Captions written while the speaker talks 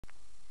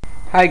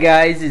Hi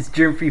guys, it's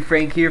Germ-Free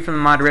Frank here from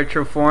the Mod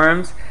Retro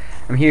Forums.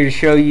 I'm here to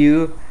show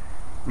you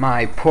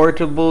my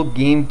portable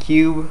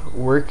GameCube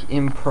work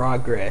in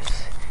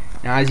progress.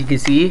 Now as you can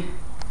see,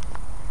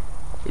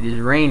 it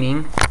is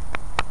raining,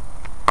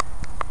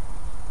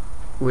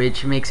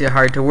 which makes it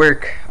hard to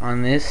work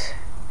on this,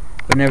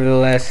 but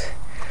nevertheless,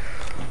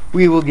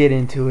 we will get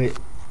into it.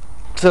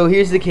 So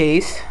here's the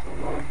case,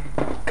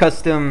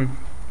 custom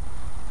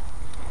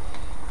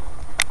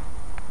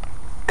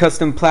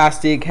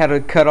plastic, had to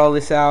cut all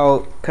this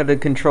out, cut a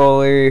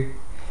controller,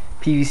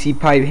 PVC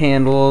pipe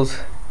handles,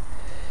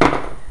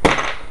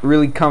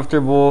 really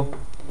comfortable,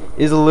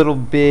 is a little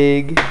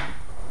big,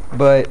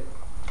 but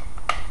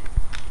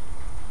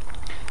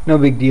no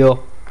big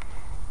deal,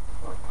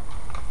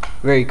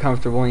 very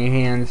comfortable in your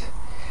hands.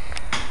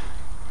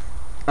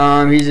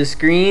 Here's a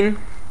screen,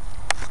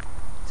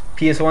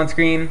 PS1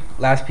 screen,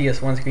 last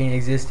PS1 screen in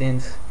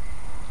existence.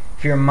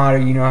 If you're a modder,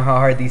 you know how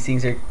hard these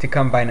things are to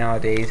come by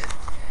nowadays.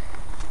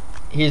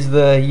 Here's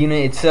the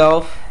unit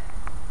itself.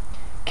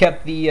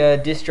 Kept the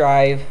disk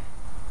drive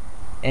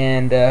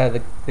and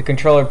the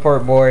controller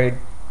port board.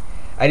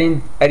 I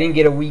didn't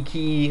get a Wii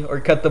key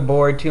or cut the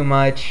board too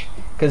much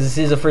because this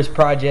is a first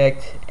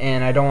project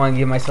and I don't want to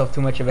give myself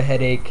too much of a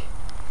headache.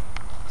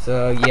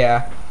 So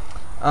yeah.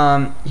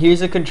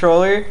 Here's a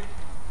controller.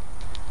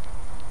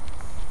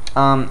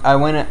 I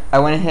went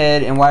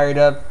ahead and wired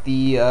up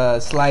the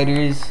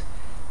sliders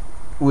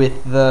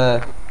with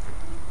the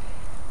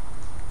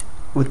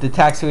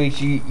tack switch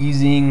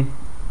using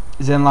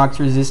Zenlock's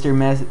resistor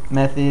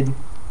method.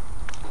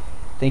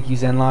 Thank you,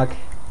 Zenlock.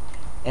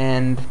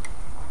 And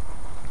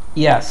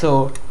yeah,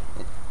 so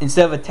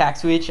instead of a tack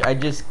switch, I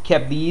just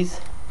kept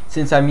these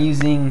since I'm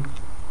using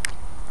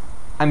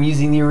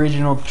the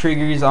original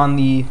triggers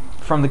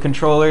from the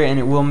controller, and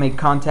it will make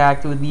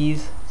contact with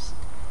these.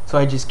 So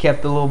I just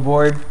kept the little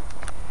board.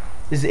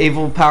 This is a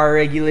volt power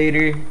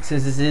regulator.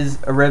 Since this is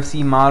a Rev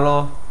C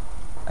model,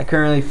 I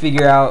couldn't really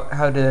figure out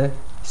how to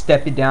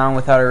step it down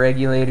without a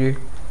regulator,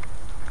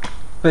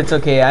 but it's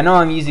okay. I know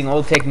I'm using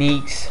old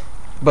techniques,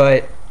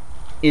 but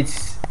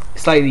it's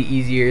slightly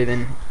easier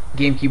than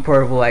GameCube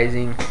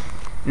portableizing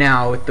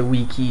now with the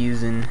Wii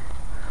keys and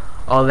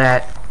all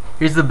that.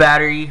 Here's the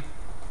battery,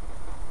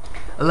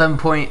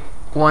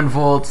 11.1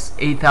 volts,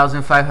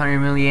 8,500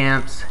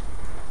 milliamps.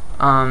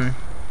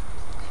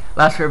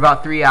 Lasts for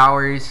about 3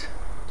 hours.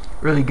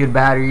 Really good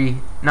battery,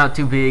 not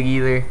too big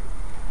either.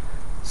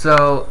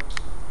 So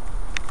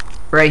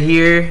right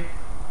here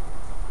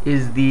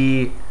is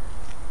the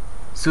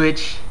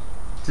switch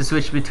to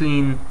switch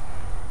between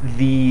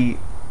the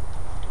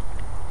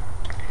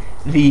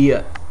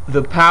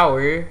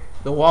power,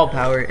 the wall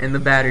power, and the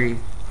battery.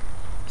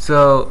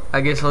 So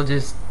I guess I'll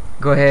just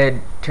go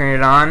ahead, turn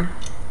it on.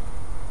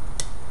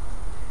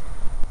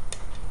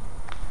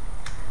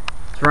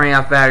 It's running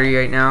off battery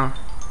right now,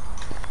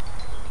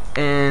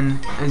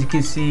 and as you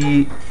can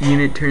see,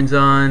 unit turns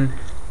on.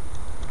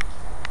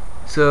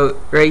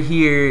 So right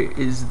here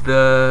is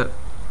the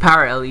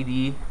power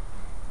LED,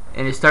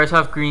 and it starts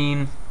off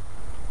green,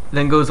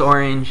 then goes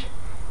orange,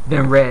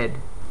 then red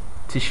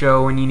to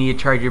show when you need to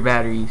charge your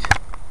batteries.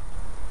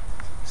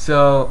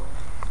 So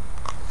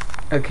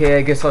okay,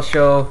 I guess I'll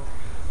show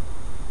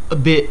a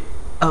bit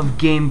of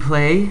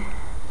gameplay.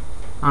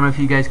 I don't know if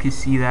you guys can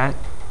see that.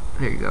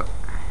 There you go.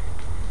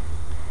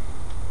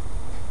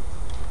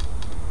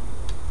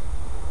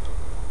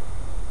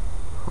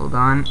 Hold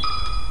on,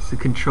 so the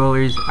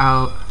controller's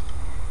out.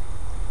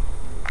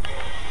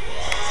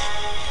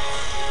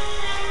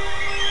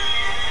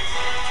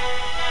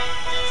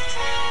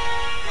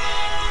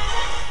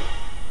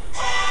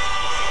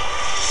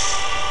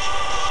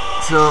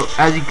 So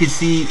as you can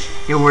see,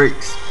 it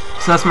works.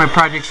 So that's my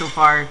project so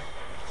far.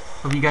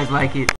 Hope you guys like it.